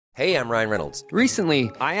Hey, I'm Ryan Reynolds.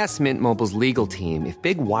 Recently, I asked Mint Mobile's legal team if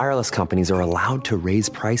big wireless companies are allowed to raise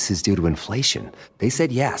prices due to inflation. They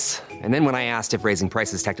said yes. And then when I asked if raising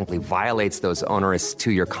prices technically violates those onerous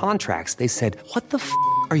two-year contracts, they said, "What the f***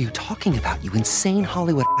 are you talking about, you insane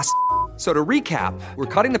Hollywood ass?" So to recap, we're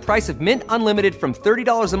cutting the price of Mint Unlimited from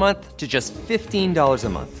 $30 a month to just $15 a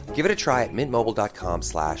month. Give it a try at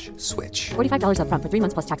mintmobile.com/switch. $45 up front for 3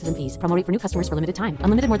 months plus taxes and fees. Promo rate for new customers for limited time.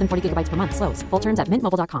 Unlimited more than 40 gigabytes per month. Slows full terms at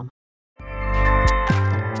mintmobile.com.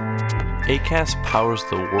 Acast powers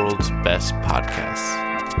the world's best podcasts.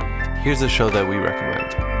 Here's a show that we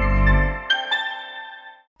recommend.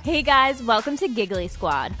 Hey guys, welcome to Giggly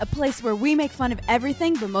Squad. A place where we make fun of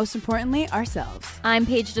everything, but most importantly, ourselves. I'm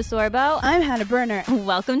Paige DeSorbo. I'm Hannah Berner.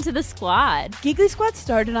 Welcome to the squad. Giggly Squad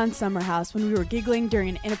started on Summer House when we were giggling during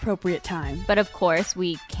an inappropriate time. But of course,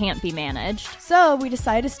 we can't be managed. So we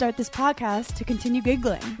decided to start this podcast to continue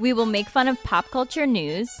giggling. We will make fun of pop culture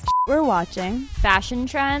news, we're watching, fashion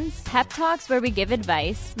trends, pep talks where we give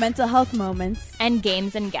advice, mental health moments, and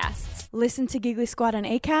games and guests. Listen to Giggly Squad on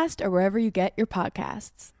Acast or wherever you get your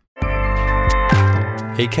podcasts.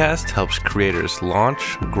 Acast helps creators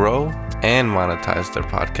launch, grow, and monetize their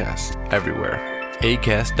podcasts everywhere.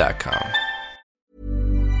 Acast.com.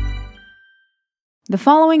 The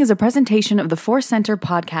following is a presentation of the Force Center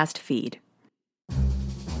podcast feed.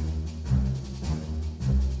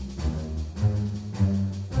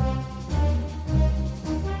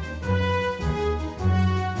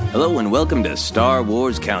 Hello and welcome to Star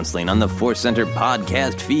Wars Counseling on the Force Center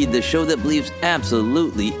podcast feed, the show that believes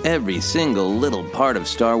absolutely every single little part of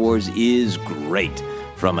Star Wars is great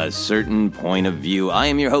from a certain point of view. I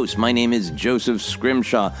am your host. My name is Joseph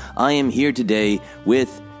Scrimshaw. I am here today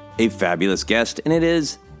with a fabulous guest, and it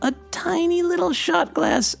is a tiny little shot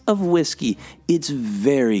glass of whiskey. It's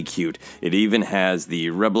very cute. It even has the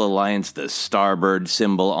Rebel Alliance, the Starbird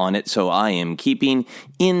symbol on it, so I am keeping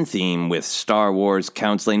in theme with Star Wars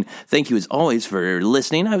Counseling. Thank you as always for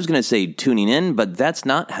listening. I was going to say tuning in, but that's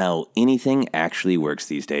not how anything actually works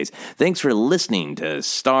these days. Thanks for listening to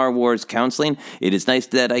Star Wars Counseling. It is nice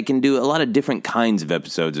that I can do a lot of different kinds of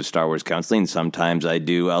episodes of Star Wars Counseling. Sometimes I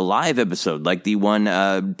do a live episode, like the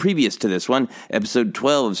one previous to this one. Episode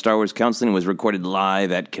 12 of Star Wars Counseling was recorded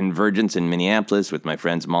live at Convergence in Minneapolis with my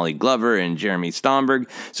friends Molly Glover and Jeremy Stomberg.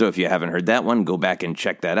 So if you haven't heard that one, go back and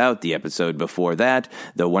check that out. The episode before that,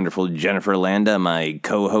 the wonderful Jennifer Landa, my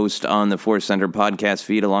co-host on the Force Center podcast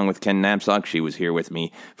feed, along with Ken Knapsack, she was here with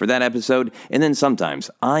me for that episode. And then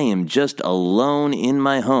sometimes I am just alone in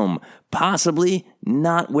my home, possibly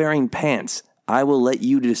not wearing pants. I will let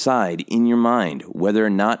you decide in your mind whether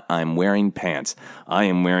or not I'm wearing pants. I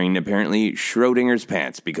am wearing, apparently, Schrodinger's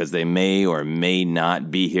pants because they may or may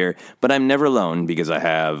not be here, but I'm never alone because I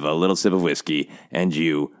have a little sip of whiskey and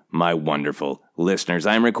you, my wonderful listeners.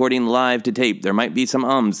 I'm recording live to tape. There might be some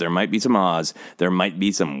ums, there might be some ahs, there might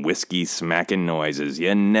be some whiskey smacking noises.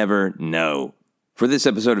 You never know. For this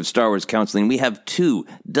episode of Star Wars Counseling, we have two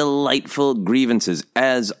delightful grievances.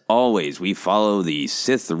 As always, we follow the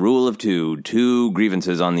Sith rule of two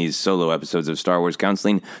grievances on these solo episodes of Star Wars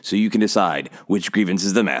Counseling, so you can decide which grievance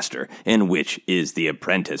is the master and which is the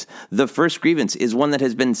apprentice. The first grievance is one that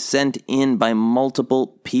has been sent in by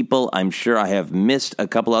multiple people. I'm sure I have missed a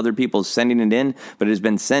couple other people sending it in, but it has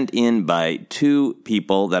been sent in by two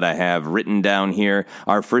people that I have written down here.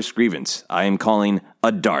 Our first grievance, I am calling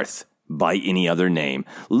a Darth by any other name.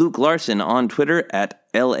 Luke Larson on Twitter at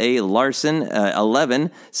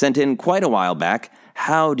LALarson11 sent in quite a while back.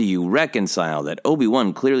 How do you reconcile that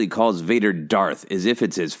Obi-Wan clearly calls Vader Darth as if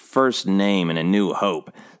it's his first name in A New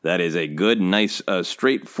Hope? That is a good, nice,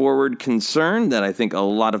 straightforward concern that I think a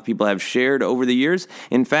lot of people have shared over the years.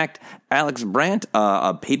 In fact, Alex Brandt,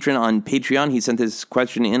 a patron on Patreon, he sent this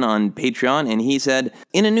question in on Patreon, and he said,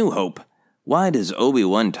 in A New Hope, why does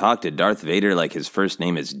Obi-Wan talk to Darth Vader like his first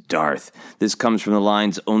name is Darth? This comes from the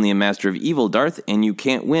lines, only a master of evil, Darth, and you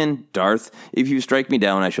can't win, Darth. If you strike me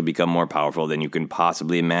down, I shall become more powerful than you can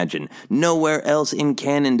possibly imagine. Nowhere else in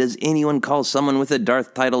canon does anyone call someone with a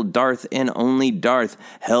Darth title Darth and only Darth.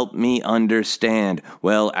 Help me understand.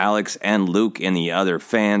 Well, Alex and Luke and the other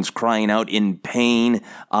fans crying out in pain,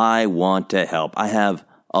 I want to help. I have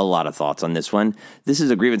a lot of thoughts on this one. This is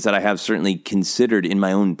a grievance that I have certainly considered in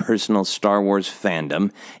my own personal Star Wars fandom,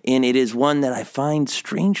 and it is one that I find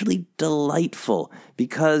strangely delightful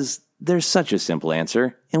because there's such a simple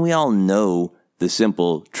answer, and we all know the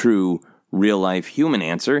simple, true, real-life human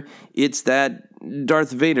answer. It's that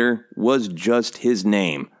Darth Vader was just his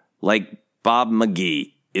name, like Bob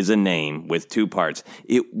McGee is a name with two parts.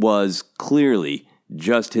 It was clearly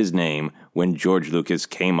just his name when George Lucas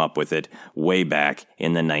came up with it way back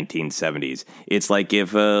in the 1970s. It's like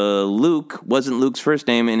if Luke wasn't Luke's first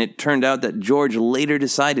name, and it turned out that George later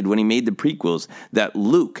decided when he made the prequels that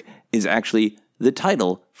Luke is actually the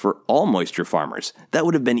title for all moisture farmers. That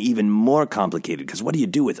would have been even more complicated, because what do you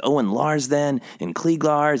do with Owen Lars then, and Klieg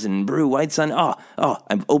Lars, and Beru Whitesun?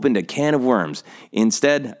 I've opened a can of worms.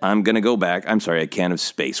 Instead, I'm going to go back. A can of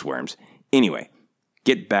space worms. Anyway,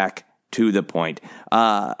 get back to the point.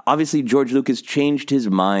 Obviously, George Lucas changed his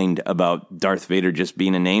mind about Darth Vader just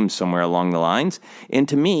being a name somewhere along the lines. And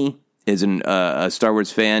to me, as a Star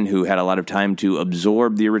Wars fan who had a lot of time to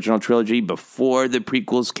absorb the original trilogy before the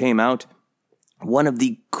prequels came out, one of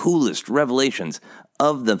the coolest revelations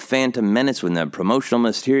of The Phantom Menace when the promotional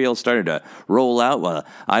material started to roll out while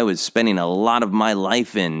I was spending a lot of my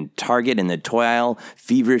life in Target in the toy aisle,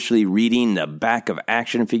 feverishly reading the back of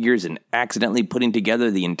action figures and accidentally putting together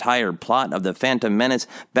the entire plot of The Phantom Menace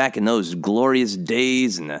back in those glorious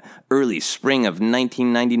days in the early spring of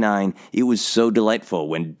 1999. It was so delightful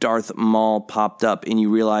when Darth Maul popped up and you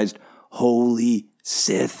realized, holy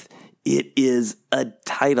Sith, it is a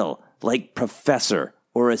title. Like Professor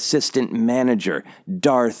or Assistant Manager,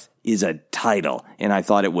 Darth is a title, and I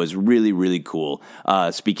thought it was really, really cool.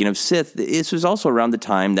 Speaking of Sith, this was also around the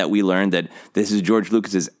time that we learned that this is George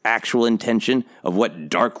Lucas's actual intention of what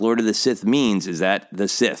Dark Lord of the Sith means, is that the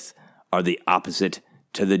Sith are the opposite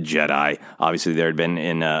to the Jedi. Obviously, there had been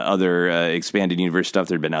in other expanded universe stuff,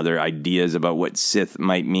 there had been other ideas about what Sith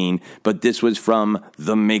might mean, but this was from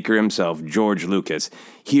the maker himself, George Lucas.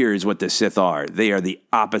 Here's what the Sith are. They are the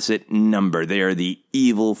opposite number. They are the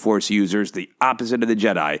evil Force users, the opposite of the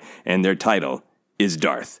Jedi, and their title is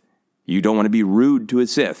Darth. You don't want to be rude to a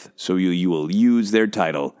Sith, so you will use their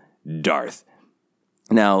title, Darth.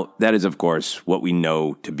 Now, that is, of course, what we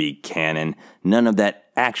know to be canon. None of that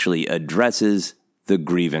actually addresses the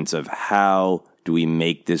grievance of how do we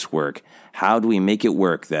make this work? How do we make it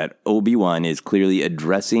work that Obi-Wan is clearly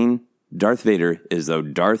addressing Darth Vader as though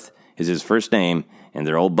Darth is his first name and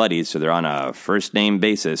they're old buddies, so they're on a first name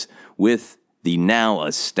basis with the now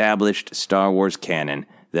established Star Wars canon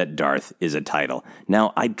that Darth is a title.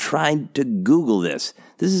 Now, I tried to Google this.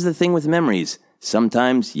 This is the thing with memories.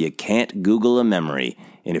 Sometimes you can't Google a memory.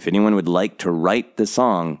 And if anyone would like to write the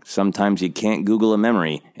song, Sometimes You Can't Google a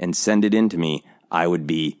Memory, and send it in to me, I would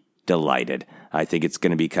be delighted. I think it's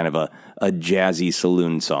going to be kind of a jazzy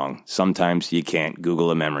saloon song. Sometimes you can't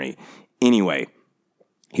Google a memory. Anyway,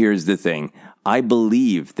 here's the thing. I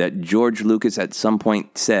believe that George Lucas at some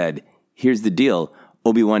point said, here's the deal,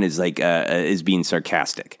 Obi-Wan is is being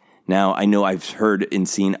sarcastic. Now, I know I've heard and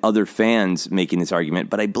seen other fans making this argument,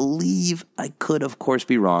 but I believe I could, of course,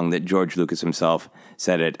 be wrong that George Lucas himself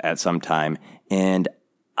said it at some time, and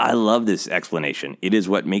I love this explanation. It is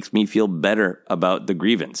what makes me feel better about the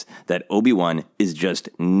grievance, that Obi-Wan is just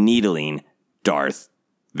needling Darth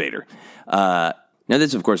Vader. Now,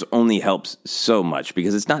 this, of course, only helps so much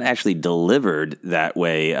because it's not actually delivered that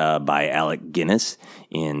way by Alec Guinness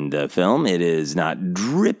in the film. It is not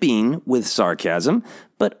dripping with sarcasm,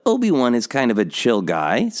 but Obi-Wan is kind of a chill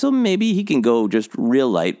guy, so maybe he can go just real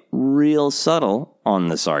light, real subtle on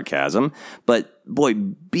the sarcasm. But, boy,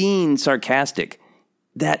 being sarcastic,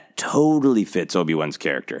 that totally fits Obi-Wan's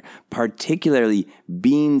character, particularly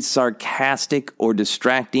being sarcastic or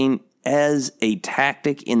distracting as a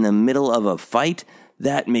tactic in the middle of a fight.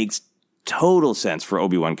 That makes total sense for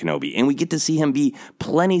Obi-Wan Kenobi. And we get to see him be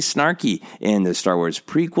plenty snarky in the Star Wars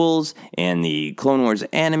prequels and the Clone Wars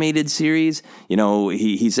animated series. You know,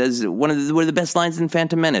 he says one of the best lines in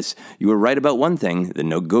Phantom Menace, you were right about one thing, the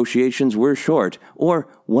negotiations were short. Or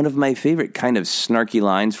one of my favorite kind of snarky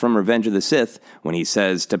lines from Revenge of the Sith when he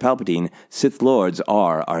says to Palpatine, Sith Lords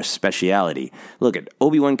are our speciality. Look, at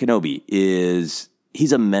Obi-Wan Kenobi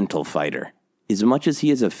he's a mental fighter. As much as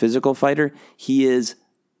he is a physical fighter, he is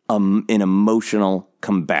an emotional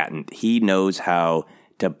combatant. He knows how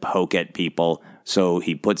to poke at people, so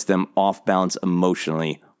he puts them off balance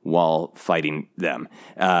emotionally while fighting them.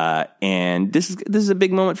 And this is a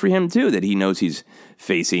big moment for him, too, that he knows he's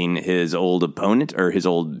facing his old opponent, or his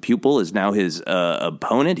old pupil is now his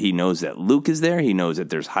opponent. He knows that Luke is there. He knows that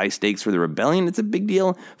there's high stakes for the rebellion. It's a big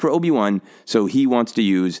deal for Obi-Wan, so he wants to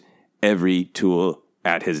use every tool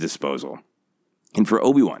at his disposal. And for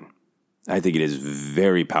Obi-Wan, I think it is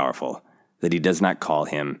very powerful that he does not call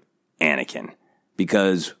him Anakin,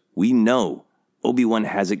 because we know Obi-Wan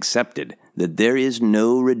has accepted that there is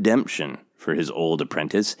no redemption for his old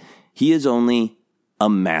apprentice. He is only a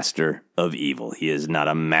master of evil. He is not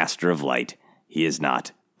a master of light. He is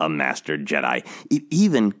not a master Jedi. It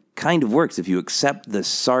even kind of works if you accept the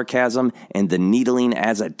sarcasm and the needling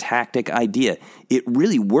as a tactic idea. It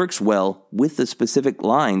really works well with the specific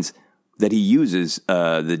lines that he uses,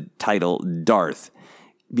 the title Darth,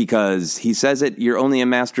 because he says it, "You're only a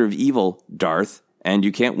master of evil, Darth, and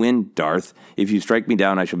you can't win, Darth. If you strike me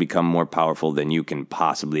down, I shall become more powerful than you can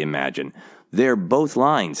possibly imagine." They're both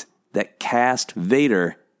lines that cast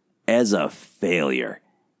Vader as a failure.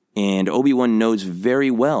 And Obi-Wan knows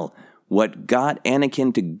very well what got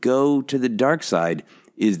Anakin to go to the dark side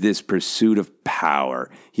is this pursuit of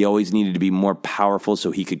power. He always needed to be more powerful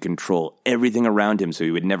so he could control everything around him, so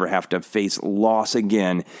he would never have to face loss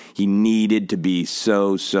again. He needed to be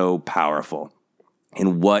so powerful.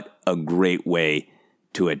 And what a great way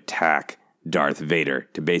to attack Darth Vader,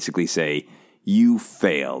 to basically say, you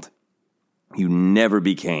failed. You never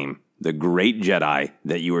became the great Jedi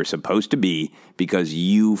that you were supposed to be because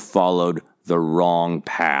you followed the wrong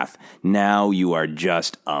path. Now you are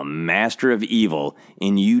just a master of evil,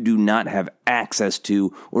 and you do not have access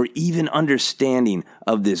to or even understanding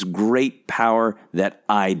of this great power that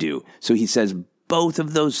I do. So he says both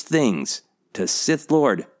of those things to Sith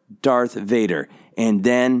Lord Darth Vader, and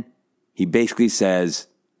then he basically says,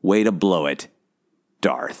 way to blow it,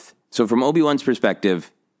 Darth. So from Obi-Wan's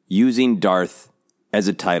perspective, using Darth as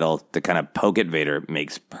a title to kind of poke at Vader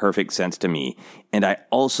makes perfect sense to me. And I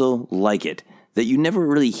also like it that you never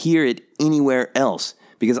really hear it anywhere else,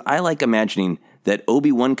 because I like imagining that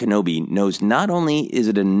Obi-Wan Kenobi knows not only is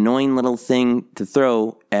it an annoying little thing to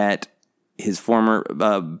throw at his former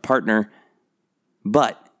partner,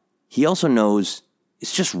 but he also knows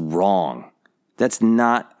it's just wrong. That's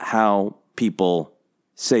not how people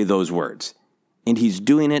say those words. And he's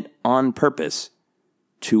doing it on purpose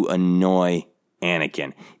to annoy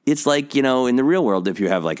Anakin. It's like, in the real world, if you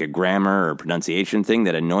have like a grammar or pronunciation thing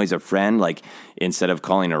that annoys a friend, like instead of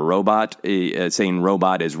calling a robot, saying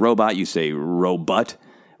robot is robot, you say robot,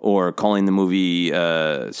 or calling the movie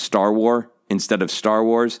Star Wars instead of Star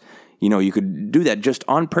Wars. You could do that just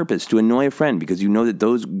on purpose to annoy a friend because you know that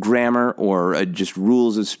those grammar or just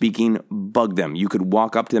rules of speaking bug them. You could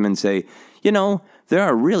walk up to them and say, there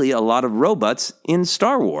are really a lot of robots in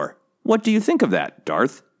Star Wars. What do you think of that,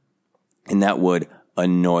 Darth? And that would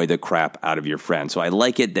annoy the crap out of your friend. So I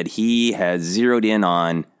like it that he has zeroed in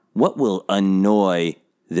on what will annoy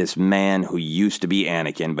this man who used to be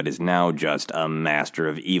Anakin, but is now just a master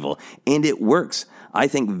of evil. And it works. I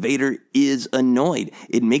think Vader is annoyed.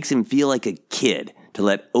 It makes him feel like a kid to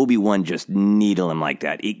let Obi-Wan just needle him like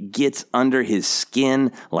that. It gets under his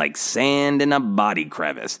skin like sand in a body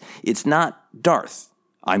crevice. It's not Darth,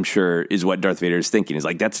 I'm sure, is what Darth Vader is thinking. Is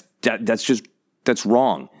like, that's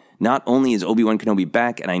wrong. Not only is Obi-Wan Kenobi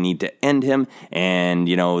back and I need to end him, and,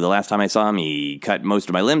 the last time I saw him, he cut most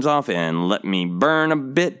of my limbs off and let me burn a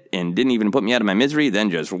bit and didn't even put me out of my misery,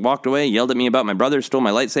 then just walked away, yelled at me about my brother, stole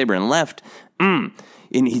my lightsaber, and left. And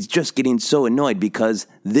he's just getting so annoyed because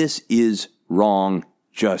this is wrong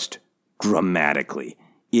just grammatically.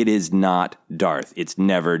 It is not Darth. It's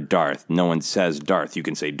never Darth. No one says Darth. You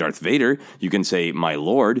can say Darth Vader. You can say my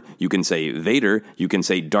Lord. You can say Vader. You can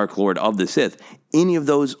say Dark Lord of the Sith. Any of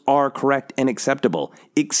those are correct and acceptable,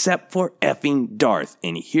 except for effing Darth.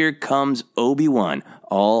 And here comes Obi-Wan,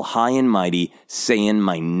 all high and mighty, saying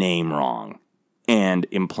my name wrong and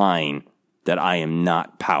implying that I am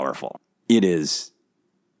not powerful. It is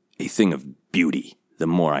a thing of beauty the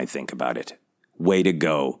more I think about it. Way to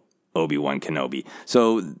go, Obi-Wan Kenobi.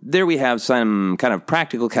 So there we have some kind of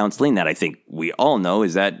practical counseling that I think we all know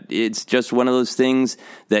is that it's just one of those things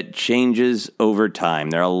that changes over time.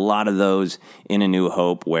 There are a lot of those in A New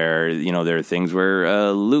Hope where, there are things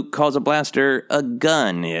where Luke calls a blaster a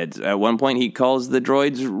gun. At one point he calls the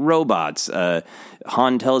droids robots.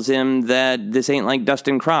 Han tells him that this ain't like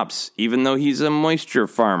dusting crops, even though he's a moisture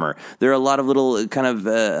farmer. There are a lot of little kind of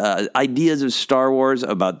ideas of Star Wars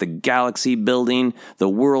about the galaxy building, the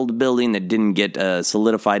world building that didn't get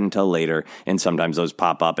solidified until later, and sometimes those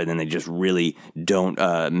pop up and then they just really don't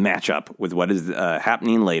match up with what is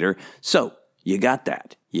happening later. So you got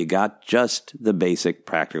that. You got just the basic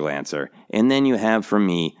practical answer. And then you have, for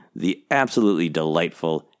me, the absolutely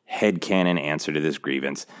delightful headcanon answer to this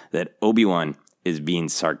grievance, that Obi-Wan is being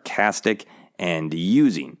sarcastic and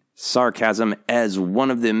using sarcasm as one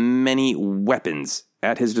of the many weapons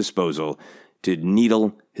at his disposal to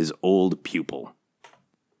needle his old pupil.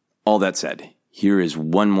 All that said, here is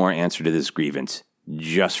one more answer to this grievance,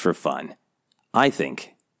 just for fun. I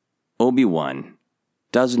think Obi-Wan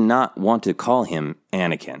does not want to call him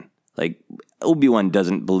Anakin. Like, Obi-Wan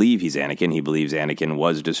doesn't believe he's Anakin. He believes Anakin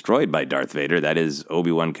was destroyed by Darth Vader. That is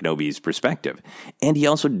Obi-Wan Kenobi's perspective. And he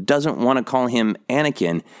also doesn't want to call him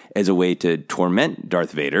Anakin as a way to torment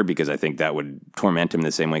Darth Vader, because I think that would torment him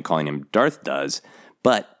the same way calling him Darth does.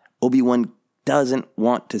 But Obi-Wan doesn't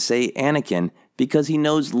want to say Anakin because he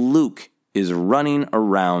knows Luke is running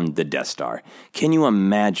around the Death Star. Can you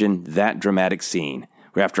imagine that dramatic scene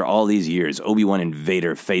where after all these years, Obi-Wan and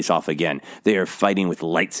Vader face off again? They are fighting with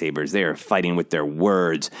lightsabers. They are fighting with their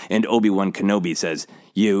words. And Obi-Wan Kenobi says,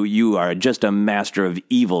 You are just a master of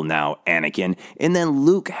evil now, Anakin. And then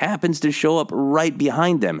Luke happens to show up right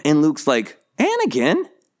behind them. And Luke's like, Anakin?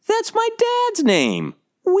 That's my dad's name.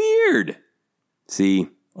 Weird. See,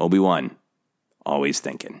 Obi-Wan, always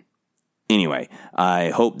thinking. Anyway, I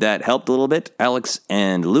hope that helped a little bit. Alex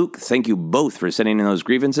and Luke, thank you both for sending in those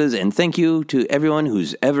grievances, and thank you to everyone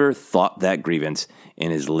who's ever thought that grievance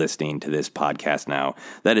and is listening to this podcast now.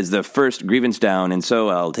 That is the first grievance down, and so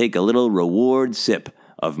I'll take a little reward sip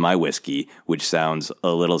of my whiskey, which sounds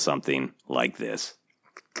a little something like this.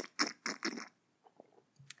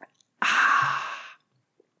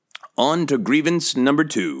 On to grievance number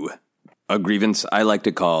 2. A grievance I like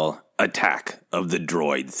to call Attack of the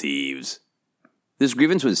Droid Thieves. This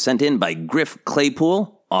grievance was sent in by Griff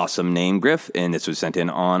Claypool. Awesome name, Griff. And this was sent in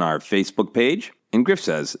on our Facebook page. And Griff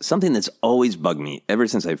says, something that's always bugged me ever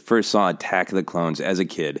since I first saw Attack of the Clones as a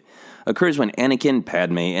kid occurs when Anakin,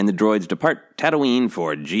 Padme, and the droids depart Tatooine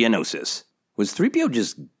for Geonosis. Was 3PO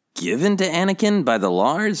just given to Anakin by the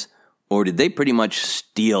Lars? Or did they pretty much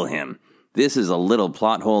steal him? This is a little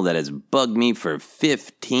plot hole that has bugged me for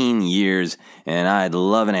 15 years, and I'd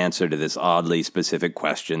love an answer to this oddly specific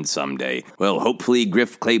question someday. Well, hopefully,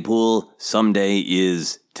 Griff Claypool, someday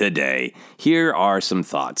is today. Here are some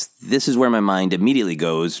thoughts. This is where my mind immediately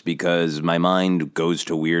goes, because my mind goes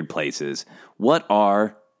to weird places. What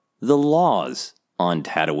are the laws on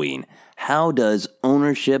Tatooine? How does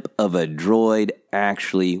ownership of a droid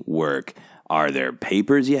actually work? Are there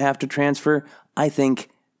papers you have to transfer? I think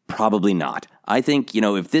probably not. I think,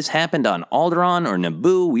 if this happened on Alderaan or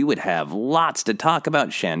Naboo, we would have lots to talk about.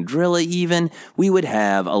 Chandrilla even. We would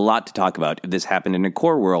have a lot to talk about if this happened in a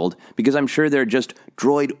core world, because I'm sure there are just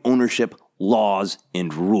droid ownership laws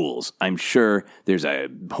and rules. I'm sure there's a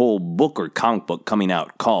whole book or comic book coming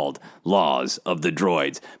out called Laws of the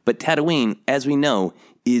Droids. But Tatooine, as we know,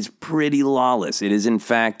 is pretty lawless. It is in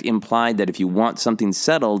fact implied that if you want something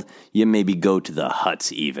settled, you maybe go to the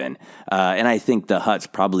Hutts even. And I think the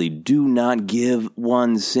Hutts probably do not give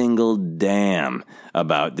one single damn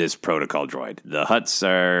about this protocol droid. The Hutts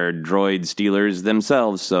are droid stealers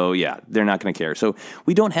themselves, so yeah, they're not going to care. So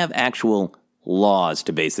we don't have actual laws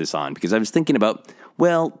to base this on, because I was thinking about,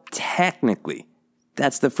 well, technically,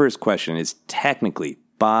 that's the first question, is technically,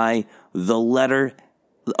 by the letter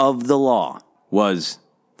of the law, was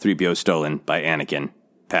 3PO stolen by Anakin,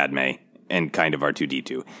 Padme, and kind of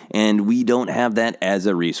R2-D2. And we don't have that as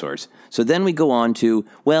a resource. So then we go on to,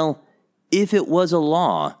 well, if it was a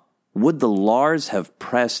law, would the Lars have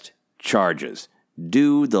pressed charges?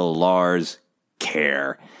 Do the Lars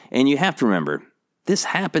care? And you have to remember, this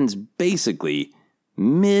happens basically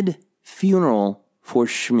mid-funeral for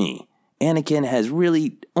Shmi. Anakin has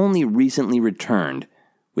really only recently returned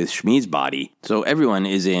with Shmi's body, so everyone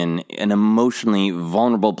is in an emotionally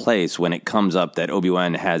vulnerable place when it comes up that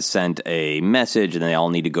Obi-Wan has sent a message and they all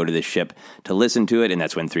need to go to the ship to listen to it, and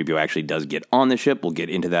that's when 3PO actually does get on the ship. We'll get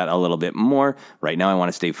into that a little bit more. Right now I want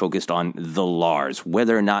to stay focused on the Lars,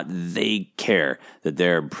 whether or not they care that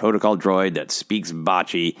their protocol droid that speaks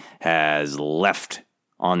Bocce has left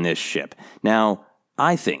on this ship. Now,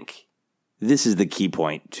 I think this is the key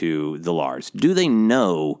point to the Lars. Do they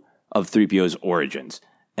know of 3PO's origins?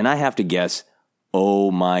 And I have to guess, oh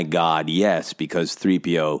my God, yes, because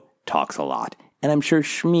 3PO talks a lot. And I'm sure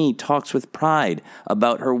Shmi talks with pride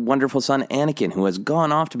about her wonderful son Anakin, who has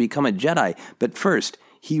gone off to become a Jedi. But first,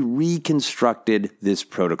 he reconstructed this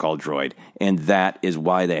protocol droid, and that is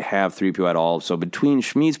why they have 3PO at all. So between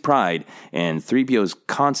Shmi's pride and 3PO's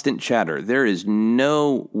constant chatter, there is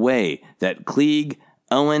no way that Klieg,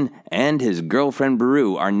 Owen, and his girlfriend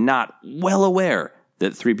Beru are not well aware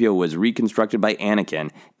that 3PO was reconstructed by Anakin,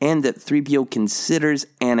 and that 3PO considers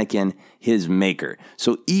Anakin his maker.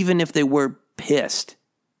 So even if they were pissed,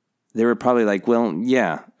 they were probably like, well,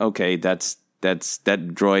 yeah, okay, that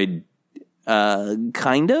droid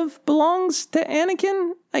kind of belongs to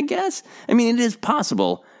Anakin, I guess. I mean, it is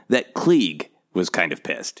possible that Klieg was kind of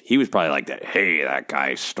pissed. He was probably like that, hey, that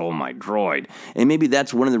guy stole my droid. And maybe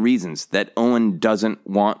that's one of the reasons that Owen doesn't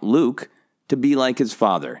want Luke to be like his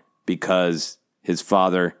father, because his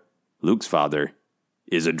father, Luke's father,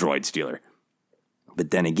 is a droid stealer.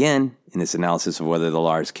 But then again, in this analysis of whether the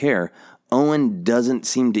Lars care, Owen doesn't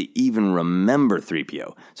seem to even remember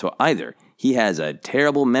 3PO. So either he has a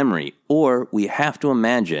terrible memory, or we have to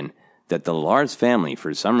imagine that the Lars family,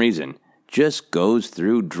 for some reason, just goes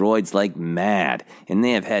through droids like mad, and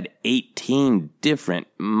they have had 18 different,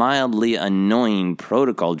 mildly annoying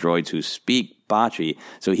protocol droids who speak Bocce,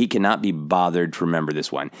 so he cannot be bothered to remember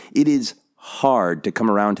this one. It is hard to come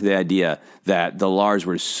around to the idea that the Lars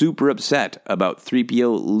were super upset about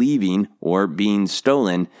 3PO leaving or being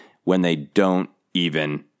stolen when they don't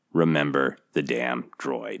even remember the damn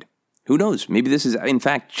droid. Who knows? Maybe this is, in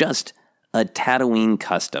fact, just a Tatooine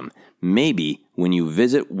custom. Maybe when you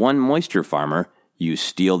visit one moisture farmer, you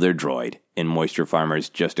steal their droid, and moisture farmers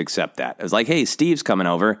just accept that. It's like, hey, Steve's coming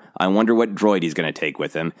over. I wonder what droid he's going to take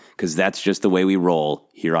with him, because that's just the way we roll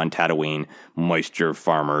here on Tatooine, moisture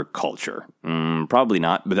farmer culture. Probably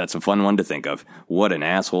not, but that's a fun one to think of. What an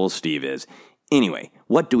asshole Steve is. Anyway,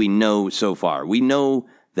 what do we know so far? We know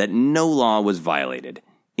that no law was violated.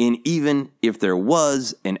 And even if there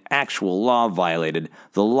was an actual law violated,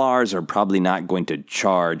 the Lars are probably not going to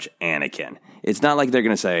charge Anakin. It's not like they're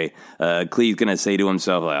going to say, Clee's going to say to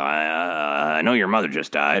himself, I know your mother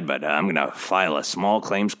just died, but I'm going to file a small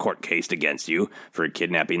claims court case against you for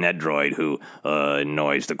kidnapping that droid who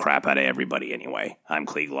annoys the crap out of everybody anyway. I'm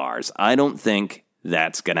Cliegg Lars. I don't think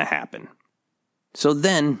that's going to happen. So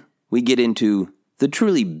then we get into the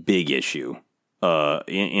truly big issue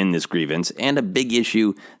in this grievance, and a big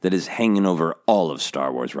issue that is hanging over all of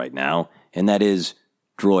Star Wars right now, and that is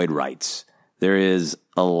droid rights. There is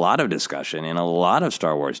a lot of discussion and a lot of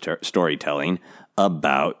Star Wars storytelling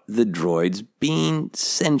about the droids being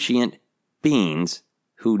sentient beings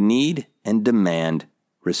who need and demand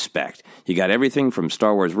respect. You got everything from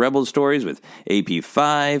Star Wars Rebels stories with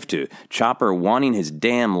AP5 to Chopper wanting his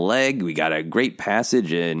damn leg. We got a great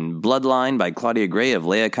passage in Bloodline by Claudia Gray of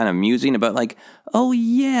Leia kind of musing about like, oh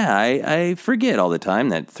yeah, I forget all the time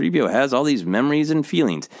that 3PO has all these memories and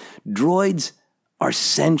feelings. Droids are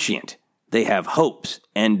sentient. They have hopes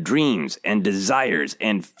and dreams and desires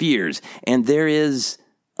and fears, and there is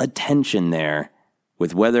a tension there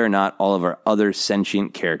with whether or not all of our other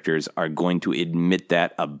sentient characters are going to admit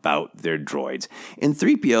that about their droids. And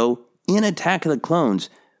 3PO, in Attack of the Clones,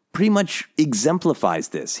 pretty much exemplifies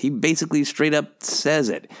this. He basically straight up says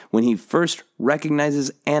it. When he first recognizes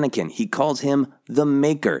Anakin, he calls him the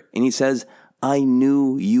Maker, and he says, I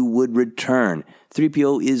knew you would return.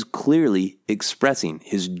 3PO is clearly expressing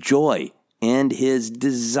his joy and his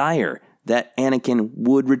desire that Anakin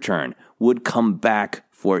would return, would come back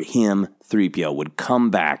for him. 3PO would come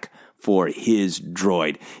back for his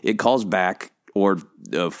droid. It calls back or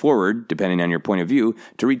forward, depending on your point of view,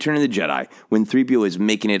 to Return of the Jedi, when 3PO is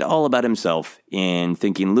making it all about himself and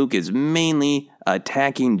thinking Luke is mainly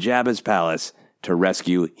attacking Jabba's palace to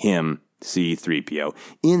rescue him, C-3PO.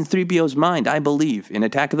 In 3PO's mind, I believe, in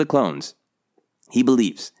Attack of the Clones, he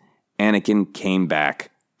believes Anakin came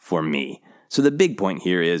back for me. So the big point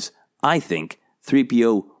here is, I think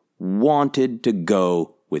 3PO wanted to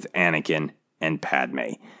go with Anakin and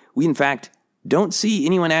Padme. We, in fact, don't see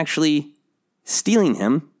anyone actually stealing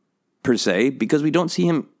him, per se, because we don't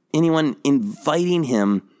see anyone inviting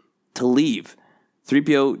him to leave.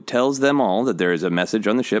 3PO tells them all that there is a message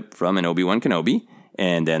on the ship from an Obi-Wan Kenobi,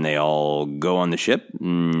 and then they all go on the ship.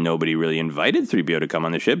 Nobody really invited 3PO to come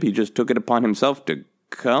on the ship. He just took it upon himself to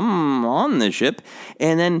come on the ship,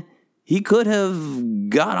 and then he could have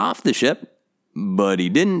got off the ship, but he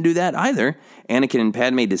didn't do that either. Anakin and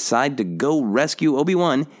Padme decide to go rescue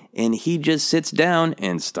Obi-Wan, and he just sits down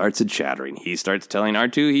and starts chattering. He starts telling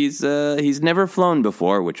R2 he's never flown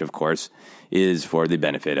before, which of course is for the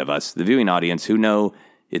benefit of us, the viewing audience, who know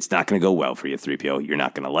it's not going to go well for you, 3PO. You're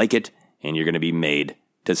not going to like it, and you're going to be made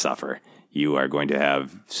to suffer. You are going to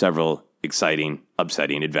have several exciting,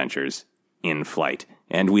 upsetting adventures in flight.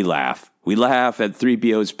 And we laugh. We laugh at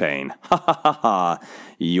 3PO's pain. Ha ha ha ha.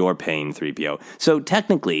 Your pain, 3PO. So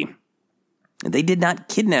technically, they did not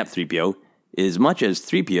kidnap 3PO as much as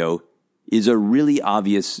 3PO is a really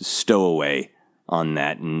obvious stowaway on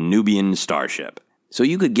that Nubian starship. So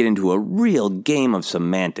you could get into a real game of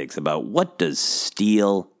semantics about what does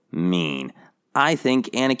steal mean. I think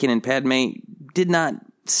Anakin and Padme did not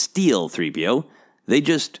steal 3PO. They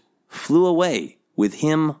just flew away with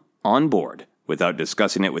him on board without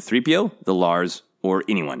discussing it with 3PO, the Lars, or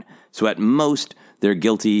anyone. So at most, they're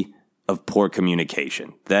guilty of poor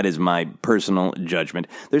communication. That is my personal judgment.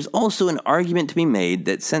 There's also an argument to be made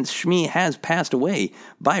that since Shmi has passed away,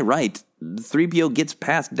 by right, 3PO gets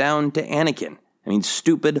passed down to Anakin. I mean,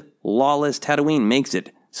 stupid, lawless Tatooine makes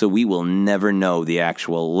it so we will never know the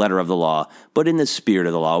actual letter of the law, but in the spirit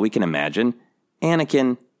of the law, we can imagine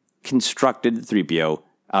Anakin constructed 3PO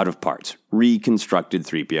out of parts. Reconstructed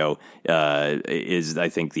 3PO is, I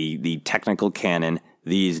think, the technical canon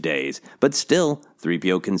these days. But still,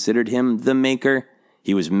 3PO considered him the maker.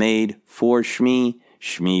 He was made for Shmi.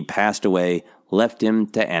 Shmi passed away, left him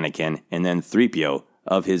to Anakin, and then 3PO,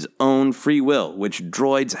 of his own free will, which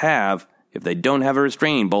droids have if they don't have a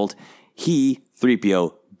restraining bolt, he,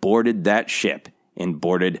 3PO, boarded that ship and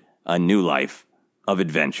boarded a new life of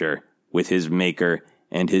adventure with his maker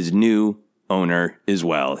and his new owner as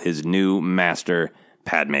well, his new master,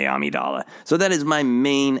 Padme Amidala. So that is my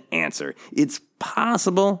main answer. It's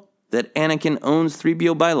possible that Anakin owns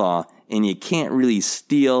 3PO by law, and you can't really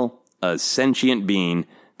steal a sentient being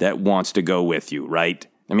that wants to go with you, right?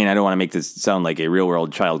 I mean, I don't want to make this sound like a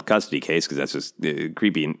real-world child custody case, because that's just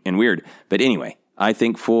creepy and weird. But anyway, I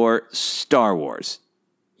think for Star Wars,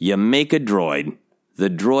 you make a droid, the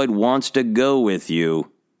droid wants to go with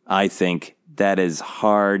you, I think that is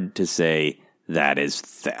hard to say that is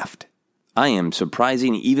theft. I am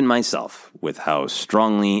surprising even myself with how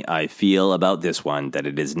strongly I feel about this one that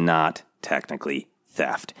it is not technically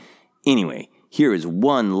theft. Anyway, here is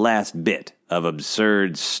one last bit of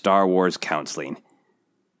absurd Star Wars counseling.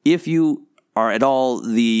 If you are at all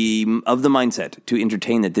of the mindset to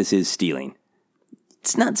entertain that this is stealing,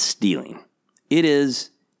 it's not stealing. It is,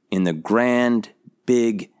 in the grand,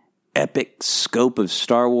 big, epic scope of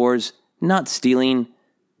Star Wars, not stealing,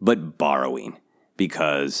 but borrowing.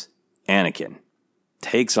 Because Anakin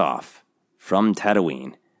takes off from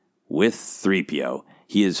Tatooine with 3PO.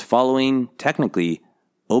 He is following, technically,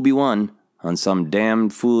 Obi-Wan on some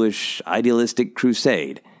damned foolish, idealistic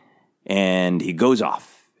crusade. And he goes off.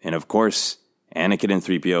 And of course, Anakin and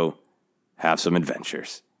 3PO have some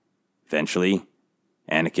adventures. Eventually,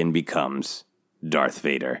 Anakin becomes Darth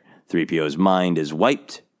Vader. 3PO's mind is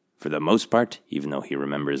wiped, for the most part, even though he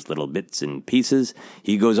remembers little bits and pieces.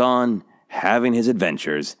 He goes on having his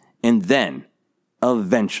adventures, and then,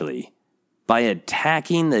 eventually, by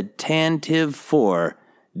attacking the Tantive 4,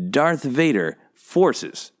 Darth Vader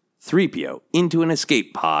forces 3PO into an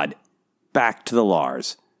escape pod back to the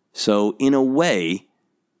Lars. So, in a way,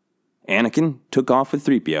 Anakin took off with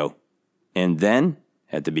 3PO, and then,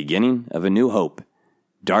 at the beginning of A New Hope,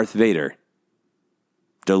 Darth Vader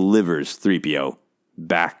delivers 3PO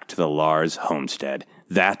back to the Lars homestead.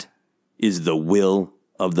 That is the will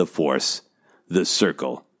of the Force. The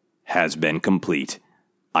circle has been complete.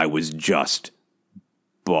 I was just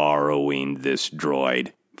borrowing this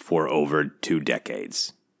droid for over 2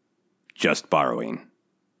 decades. Just borrowing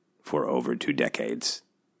for over 2 decades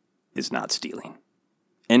is not stealing.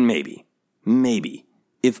 And maybe,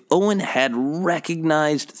 if Owen had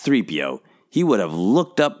recognized 3PO, he would have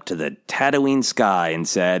looked up to the Tatooine sky and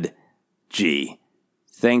said, "Gee,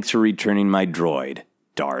 thanks for returning my droid,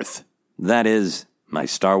 Darth." That is my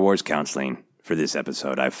Star Wars counseling for this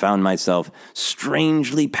episode. I found myself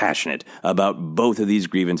strangely passionate about both of these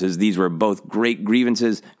grievances. These were both great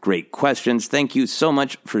grievances, great questions. Thank you so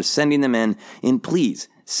much for sending them in. And please,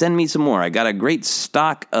 send me some more. I got a great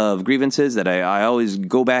stock of grievances that I always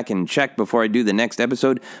go back and check before I do the next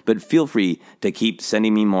episode, but feel free to keep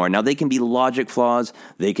sending me more. Now, they can be logic flaws.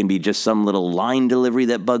 They can be just some little line delivery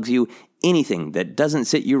that bugs you. Anything that doesn't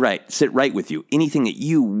sit right with you. Anything that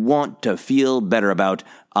you want to feel better about,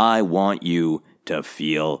 I want you to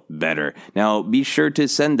feel better. Now, be sure to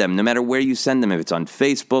send them, no matter where you send them. If it's on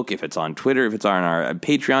Facebook, if it's on Twitter, if it's on our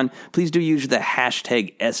Patreon, please do use the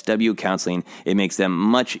hashtag SW Counseling. It makes them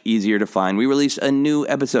much easier to find. We release a new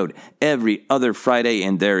episode every other Friday,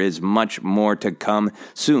 and there is much more to come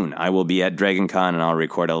soon. I will be at DragonCon, and I'll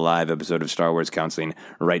record a live episode of Star Wars Counseling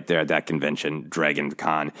right there at that convention,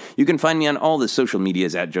 DragonCon. You can find me on all the social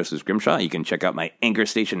medias at Joseph Scrimshaw. You can check out my Anchor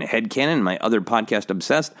Station Headcanon, my other podcast,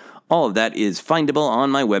 Obsessed. All of that is findable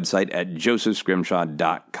on my website at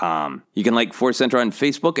josephscrimshaw.com. You can like Force Center on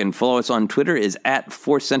Facebook and follow us on Twitter is at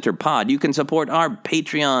ForceCenterPod. You can support our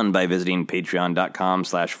Patreon by visiting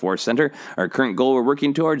patreon.com/ForceCenter. Our current goal we're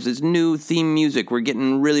working towards is new theme music. We're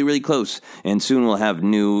getting really, really close, and soon we'll have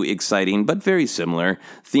new, exciting, but very similar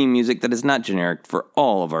theme music that is not generic for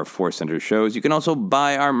all of our Force Center shows. You can also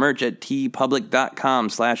buy our merch at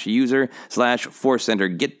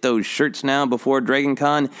tpublic.com/user/ForceCenter. Get those shirts now before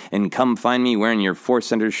DragonCon, and come find me wearing your Force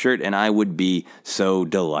Center shirt, and I would be so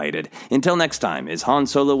delighted. Until next time, as Han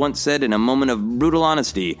Solo once said in a moment of brutal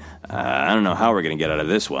honesty, I don't know how we're going to get out of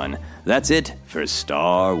this one. That's it for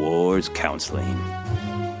Star Wars Counseling.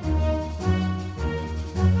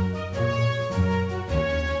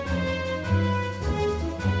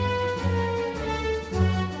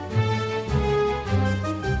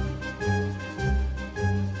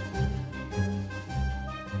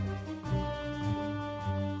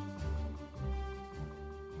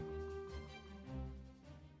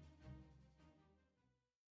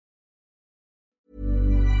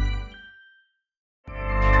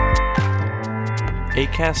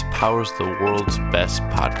 Acast powers the world's best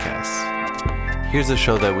podcasts. Here's a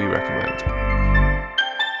show that we recommend.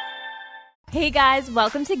 Hey guys,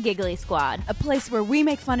 welcome to Giggly Squad. A place where we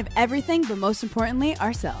make fun of everything, but most importantly,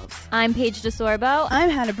 ourselves. I'm Paige DeSorbo. I'm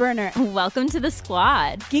Hannah Berner. Welcome to the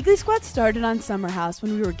squad. Giggly Squad started on Summer House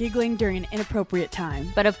when we were giggling during an inappropriate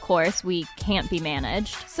time. But of course, we can't be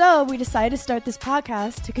managed. So we decided to start this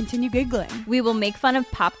podcast to continue giggling. We will make fun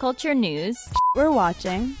of pop culture news, We're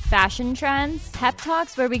watching, fashion trends, pep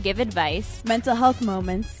talks where we give advice, mental health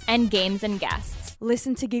moments, and games and guests.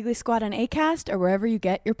 Listen to Giggly Squad on Acast or wherever you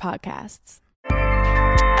get your podcasts.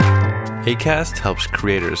 Acast helps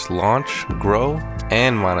creators launch, grow,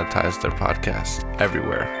 and monetize their podcasts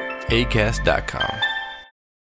everywhere. Acast.com.